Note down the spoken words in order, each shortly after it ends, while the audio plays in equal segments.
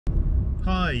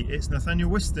Hi, it's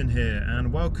Nathaniel Whiston here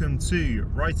and welcome to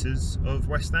Writers of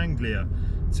West Anglia.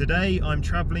 Today I'm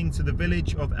travelling to the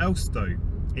village of Elstow.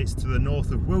 It's to the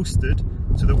north of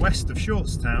Wilstead, to the west of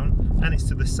Shortstown, and it's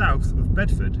to the south of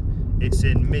Bedford. It's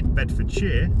in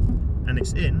mid-Bedfordshire and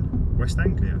it's in West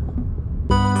Anglia.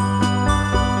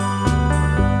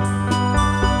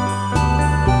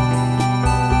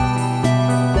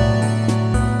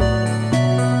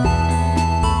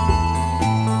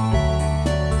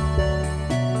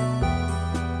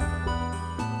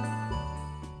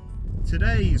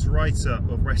 Today's writer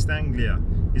of West Anglia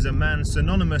is a man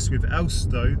synonymous with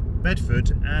Elstow,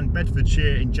 Bedford and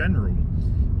Bedfordshire in general.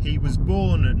 He was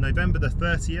born November the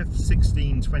 30th,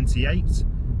 1628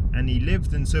 and he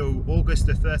lived until August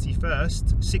the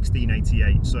 31st,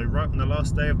 1688, so right on the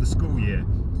last day of the school year.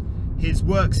 His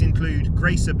works include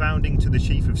Grace Abounding to the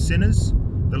Chief of Sinners,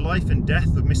 The Life and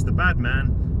Death of Mr.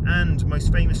 Badman, and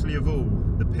most famously of all,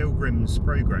 The Pilgrim's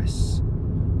Progress.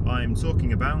 I'm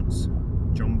talking about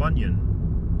John Bunyan.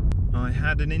 I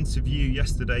had an interview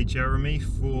yesterday, Jeremy,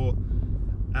 for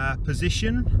a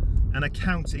position, an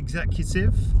account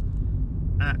executive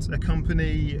at a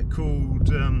company called,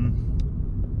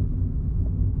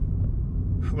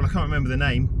 well, I can't remember the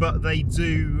name, but they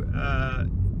do,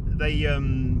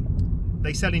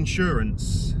 they sell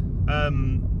insurance.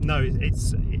 No,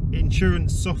 it's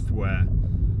insurance software.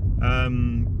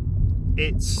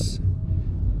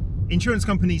 Insurance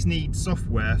companies need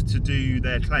software to do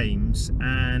their claims,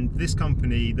 and this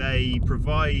company, they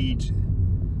provide...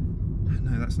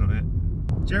 No, that's not it.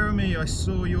 Jeremy, I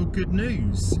saw your good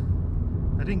news.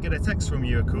 I didn't get a text from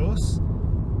you, of course,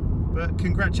 but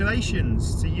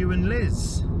congratulations to you and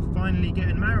Liz finally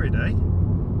getting married, eh?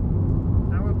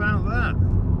 How about that?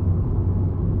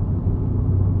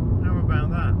 How about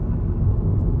that?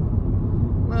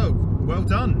 Well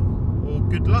done, or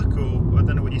good luck, or I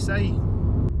don't know what you say.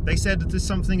 They said there's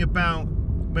something about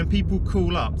when people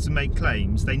call up to make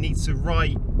claims, they need to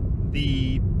write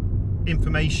the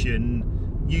information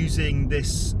using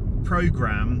this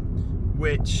program,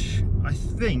 which I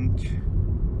think,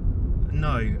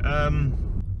 no,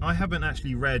 I haven't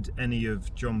actually read any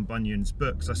of John Bunyan's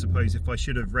books. I suppose if I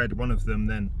should have read one of them,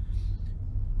 then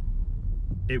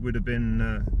it would have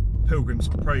been Pilgrim's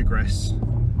Progress.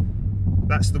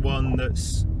 That's the one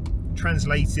that's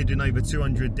translated in over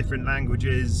 200 different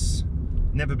languages,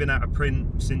 never been out of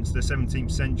print since the 17th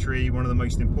century, one of the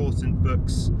most important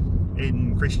books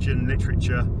in Christian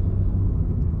literature.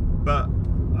 But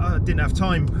I didn't have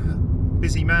time,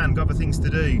 busy man, got other things to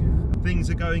do. Things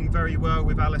are going very well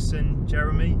with Alison,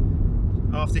 Jeremy,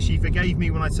 after she forgave me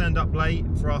when I turned up late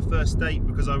for our first date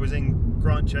because I was in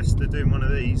Grantchester doing one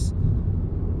of these.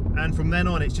 And from then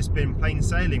on it's just been plain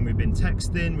sailing. We've been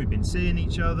texting, we've been seeing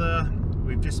each other,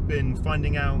 we've just been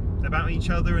finding out about each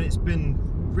other, and it's been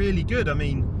really good. I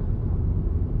mean,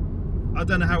 I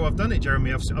don't know how I've done it,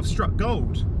 Jeremy. I've struck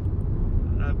gold.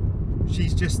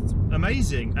 She's just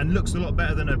amazing and looks a lot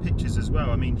better than her pictures as well.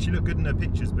 I mean, she looked good in her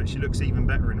pictures, but she looks even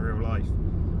better in real life.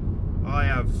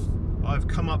 I've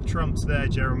come up trumps there,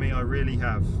 Jeremy. I really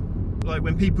have. Like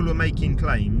when people are making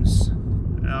claims,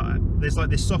 there's like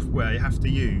this software you have to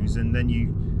use, and then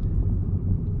you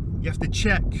have to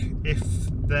check if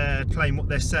their claim what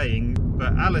they're saying.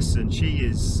 But Alison, she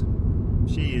is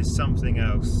something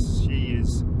else. She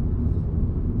is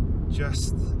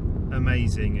just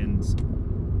amazing, and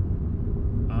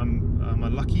I'm a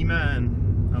lucky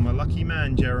man. I'm a lucky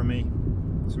man, Jeremy,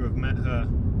 to have met her,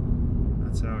 I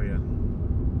tell you.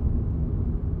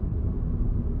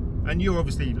 And you're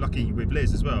obviously lucky with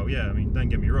Liz as well. Yeah, I mean, don't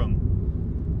get me wrong.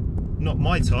 Not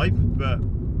my type, but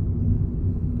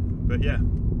yeah.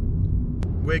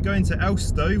 We're going to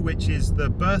Elstow, which is the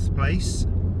birthplace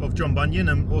of John Bunyan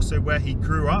and also where he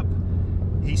grew up.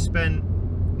 He spent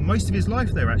most of his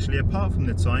life there, actually, apart from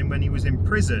the time when he was in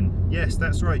prison. Yes,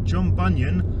 that's right, John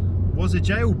Bunyan was a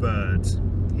jailbird.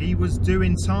 He was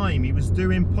doing time, he was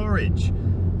doing porridge,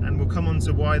 and we'll come on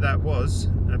to why that was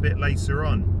a bit later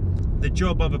on. The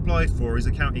job I've applied for is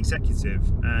account executive,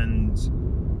 and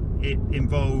it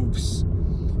involves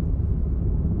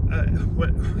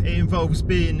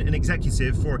being an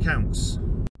executive for accounts.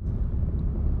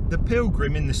 The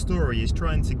pilgrim in the story is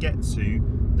trying to get to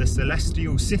the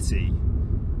celestial city.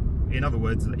 In other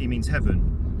words, he means heaven.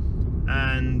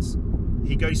 And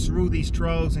he goes through all these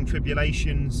trials and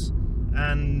tribulations,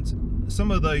 and some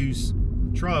of those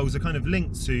trials are kind of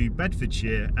linked to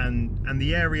Bedfordshire, and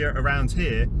the area around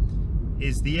here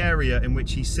is the area in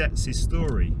which he sets his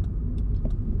story.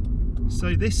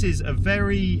 So this is a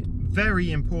very,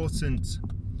 very important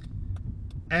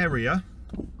area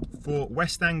for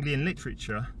West Anglian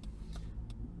literature,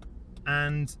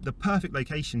 and the perfect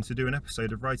location to do an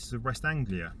episode of Writers of West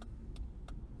Anglia,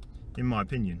 in my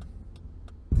opinion.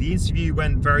 The interview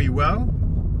went very well.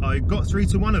 I got through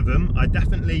to one of them. I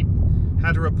definitely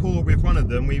had a rapport with one of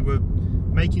them. We were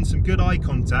making some good eye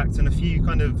contact and a few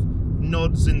kind of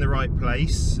nods in the right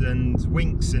place and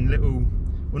winks and little,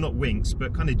 well, not winks,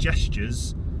 but kind of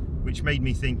gestures, which made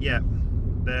me think, yeah,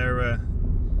 they're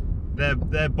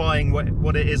buying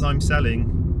what it is I'm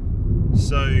selling.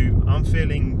 So I'm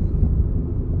feeling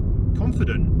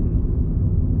confident.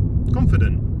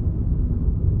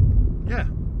 Yeah.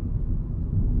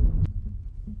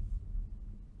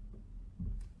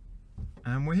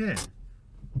 And we're here.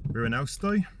 We're in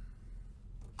Elstow.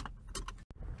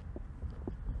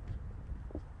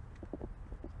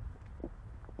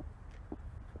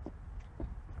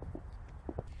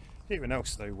 Here in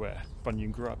Elstow, where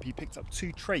Bunyan grew up, he picked up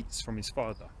two traits from his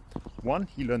father. One,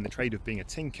 he learned the trade of being a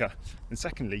tinker, and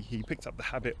secondly, he picked up the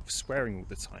habit of swearing all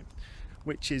the time,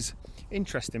 which is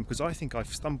interesting because I think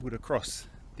I've stumbled across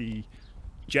the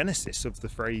genesis of the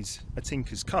phrase a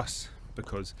tinker's cuss,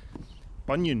 because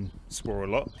Bunyan swore a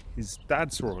lot, his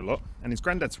dad swore a lot, and his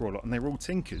granddad swore a lot, and they were all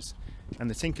tinkers. And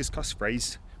the tinker's cuss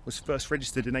phrase was first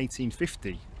registered in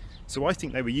 1850. So I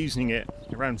think they were using it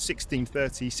around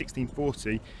 1630,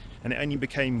 1640, and it only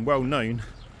became well known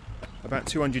about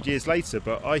 200 years later.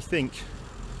 But I think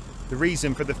the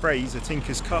reason for the phrase a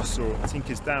tinker's cuss, or a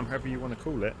tinker's damn, however you want to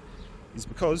call it, is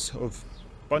because of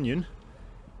Bunyan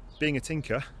being a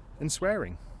tinker and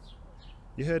swearing.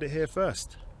 You heard it here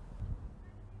first.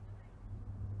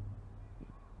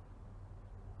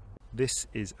 This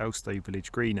is Elstow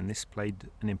Village Green, and this played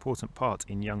an important part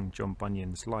in young John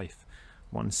Bunyan's life.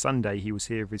 One Sunday he was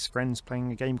here with his friends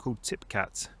playing a game called Tip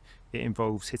Cat. It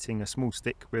involves hitting a small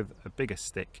stick with a bigger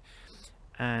stick.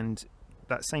 And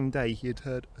that same day he had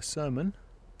heard a sermon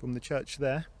from the church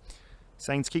there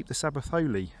saying to keep the Sabbath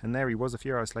holy, and there he was a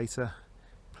few hours later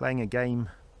playing a game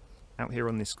out here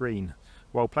on this green.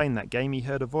 While playing that game he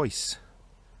heard a voice,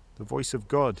 the voice of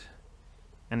God,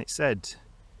 and it said,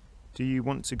 "Do you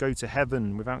want to go to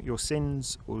heaven without your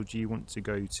sins, or do you want to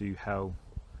go to hell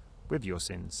with your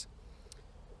sins?"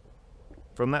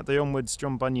 From that day onwards,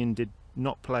 John Bunyan did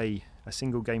not play a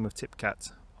single game of Tip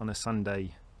Cat on a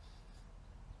Sunday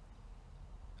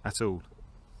at all.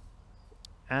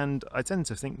 And I tend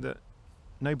to think that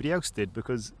nobody else did,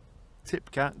 because Tip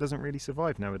Cat doesn't really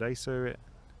survive nowadays, so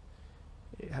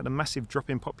it had a massive drop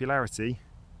in popularity,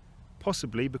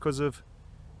 possibly because of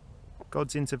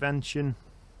God's intervention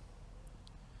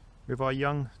with our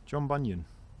young John Bunyan.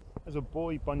 As a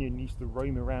boy, Bunyan used to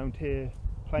roam around here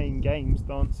playing games,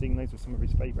 dancing. Those were some of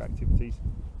his favourite activities.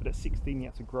 But at 16 he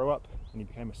had to grow up and he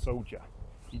became a soldier.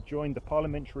 He joined the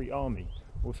Parliamentary Army,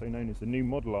 also known as the New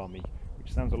Model Army,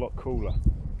 which sounds a lot cooler.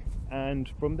 And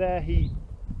from there he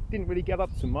didn't really get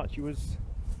up to much. There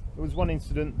was one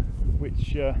incident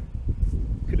which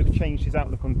could have changed his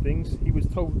outlook on things. He was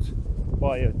told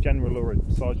by a general or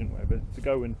a sergeant, whatever, to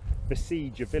go and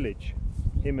besiege a village.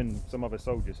 Him and some other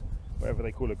soldiers, whatever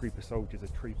they call a group of soldiers, a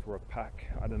troop or a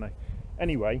pack, I don't know.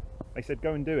 Anyway, they said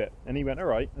go and do it, and he went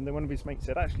alright. And then one of his mates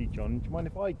said, "Actually John, do you mind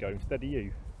if I go instead of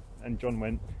you?" And John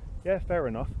went, "Yeah, fair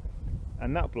enough."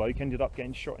 And that bloke ended up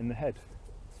getting shot in the head.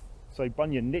 So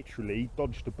Bunyan literally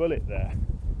dodged a bullet there.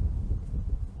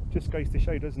 Just goes to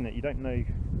show, doesn't it, you don't know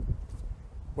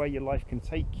where your life can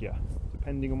take you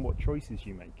depending on what choices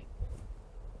you make.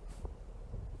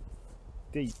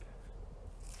 Deep.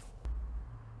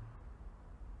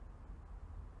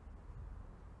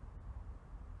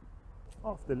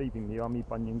 After leaving the army,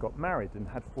 Bunyan got married and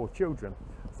had 4 children.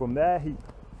 From there he...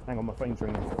 Hang on, my phone's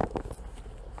ringing.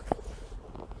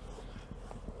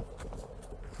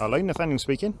 Hello, Nathaniel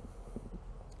speaking.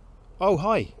 Oh,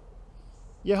 hi.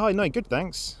 Yeah, hi, no, good,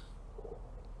 thanks.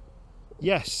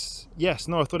 Yes,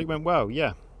 no, I thought it went well,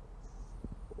 yeah.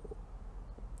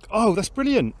 Oh, that's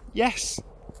brilliant, yes.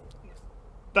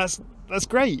 That's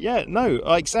great, yeah, no,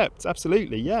 I accept,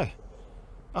 absolutely, yeah.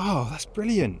 Oh, that's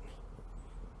brilliant.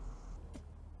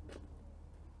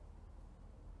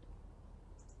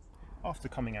 After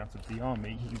coming out of the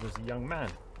army, he was a young man,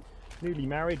 newly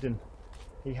married, and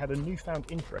he had a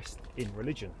newfound interest in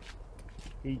religion.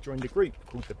 He joined a group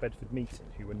called the Bedford Meeting,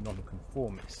 who were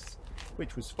nonconformists,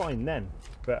 which was fine then,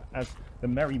 but as the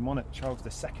merry monarch Charles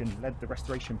II led the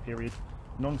Restoration period,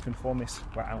 nonconformists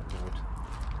were outlawed.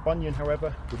 Bunyan,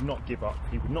 however, would not give up.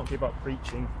 He would not give up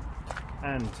preaching,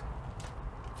 and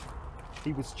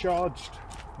he was charged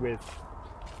with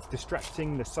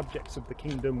distracting the subjects of the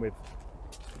kingdom with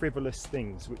frivolous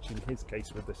things, which in his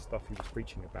case were the stuff he was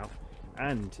preaching about.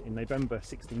 And in November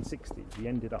 1660 he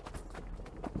ended up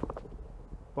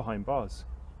behind bars.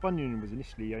 Bunyan was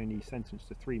initially only sentenced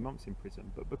to 3 months in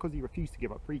prison, but because he refused to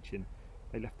give up preaching,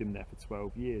 they left him there for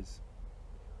 12 years.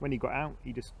 When he got out,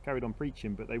 he just carried on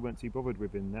preaching, but they weren't too bothered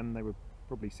with him then. They were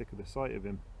probably sick of the sight of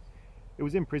him. It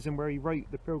was in prison where he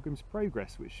wrote The Pilgrim's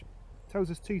Progress, which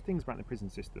tells us two things about the prison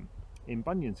system. In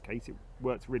Bunyan's case, it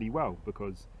worked really well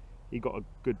because he got a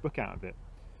good book out of it.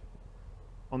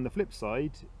 On the flip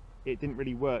side, it didn't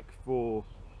really work for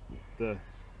the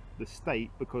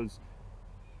state because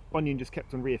Bunyan just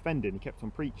kept on reoffending, he kept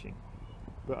on preaching.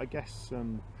 But I guess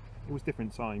it was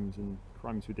different times and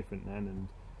crimes were different then, and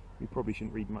we probably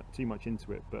shouldn't read too much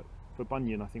into it, but for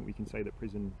Bunyan I think we can say that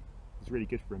prison was really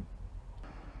good for him.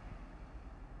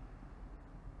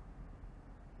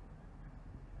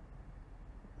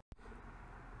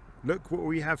 Look what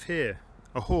we have here,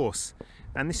 a horse.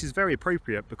 And this is very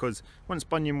appropriate because once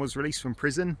Bunyan was released from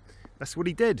prison, that's what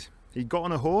he did. He got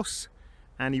on a horse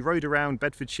and he rode around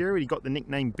Bedfordshire. He got the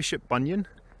nickname Bishop Bunyan,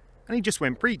 and he just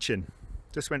went preaching.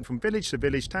 Just went from village to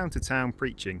village, town to town,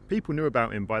 preaching. People knew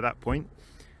about him by that point.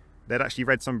 They'd actually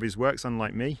read some of his works,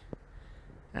 unlike me.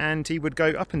 And he would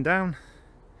go up and down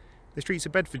the streets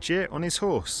of Bedfordshire on his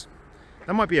horse.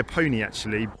 That might be a pony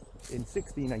actually. In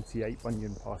 1688,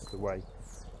 Bunyan passed away.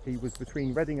 He was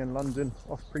between Reading and London,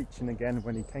 off preaching again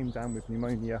when he came down with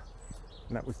pneumonia,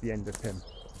 and that was the end of him.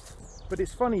 But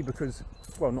it's funny because,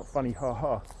 well, not funny,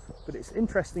 ha-ha, but it's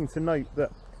interesting to note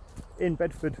that in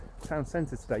Bedford town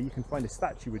centre today you can find a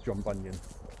statue with John Bunyan.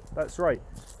 That's right,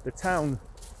 the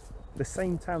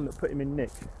same town that put him in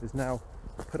nick has now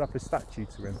put up a statue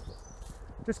to him.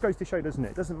 Just goes to show, doesn't it?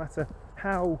 It doesn't matter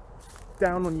how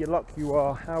down on your luck you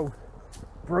are, how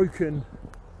broken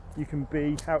you can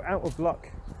be, how out of luck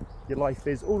your life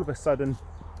is, all of a sudden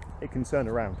it can turn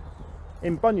around.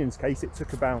 In Bunyan's case it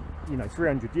took about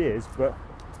 300 years, but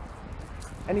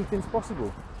anything's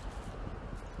possible.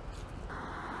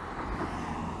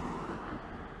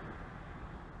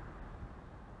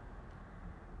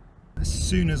 As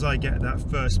soon as I get that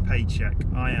first paycheck,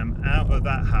 I am out of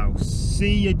that house.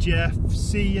 See ya Jeff,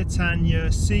 see ya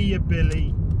Tanya, see ya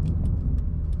Billy.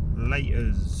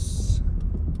 Laters.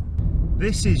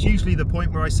 This is usually the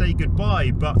point where I say goodbye,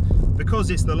 but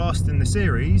because it's the last in the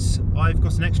series, I've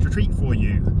got an extra treat for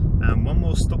you and one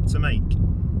more stop to make.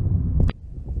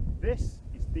 This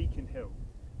is Deacon Hill,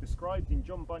 described in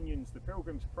John Bunyan's The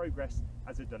Pilgrim's Progress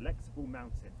as a delectable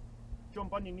mountain. John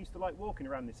Bunyan used to like walking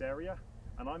around this area,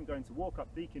 and I'm going to walk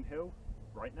up Deacon Hill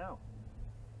right now.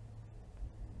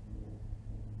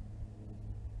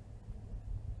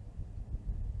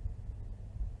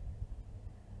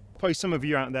 I suppose some of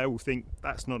you out there will think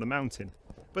that's not a mountain,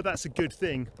 but that's a good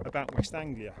thing about West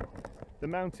Anglia. The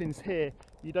mountains here,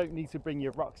 you don't need to bring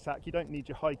your rucksack, you don't need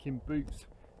your hiking boots,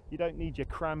 you don't need your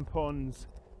crampons,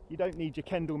 you don't need your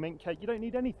Kendall mint cake, you don't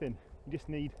need anything. You just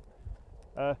need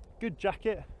a good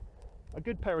jacket, a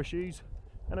good pair of shoes,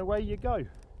 and away you go.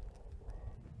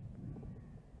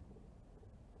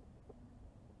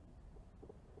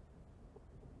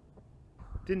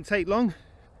 Didn't take long.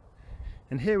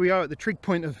 And here we are at the trig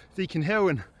point of Deacon Hill,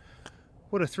 and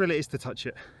what a thrill it is to touch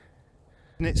it.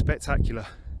 Isn't it spectacular?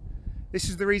 This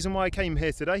is the reason why I came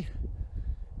here today,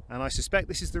 and I suspect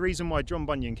this is the reason why John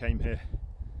Bunyan came here.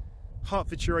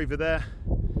 Hertfordshire over there,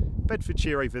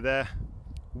 Bedfordshire over there,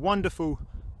 wonderful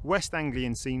West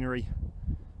Anglian scenery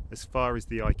as far as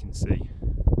the eye can see.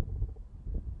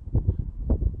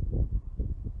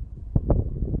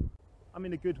 I'm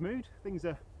in a good mood, things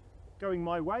are going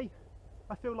my way.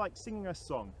 I feel like singing a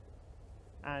song,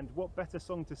 and what better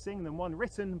song to sing than one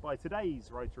written by today's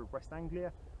writer of West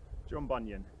Anglia, John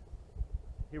Bunyan.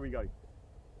 Here we go.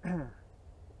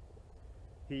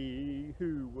 He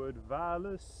who would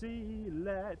valour see,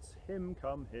 let him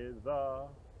come hither.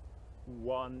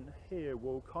 One here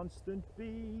will constant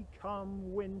be,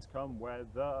 come wind, come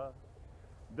weather.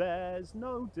 There's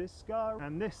no discouragement.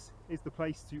 And this is the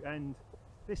place to end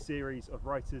this series of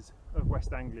writers of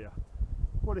West Anglia.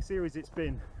 What a series it's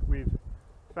been. We've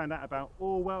found out about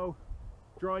Orwell,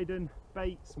 Dryden,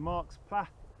 Bates, Marx,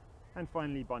 Plath, and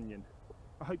finally Bunyan.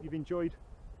 I hope you've enjoyed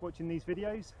watching these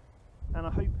videos, and I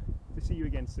hope to see you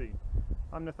again soon.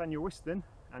 I'm Nathaniel Whiston,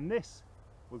 and this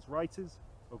was Writers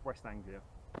of West Anglia.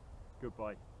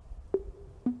 Goodbye.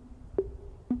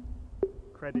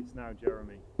 Credits now,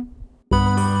 Jeremy.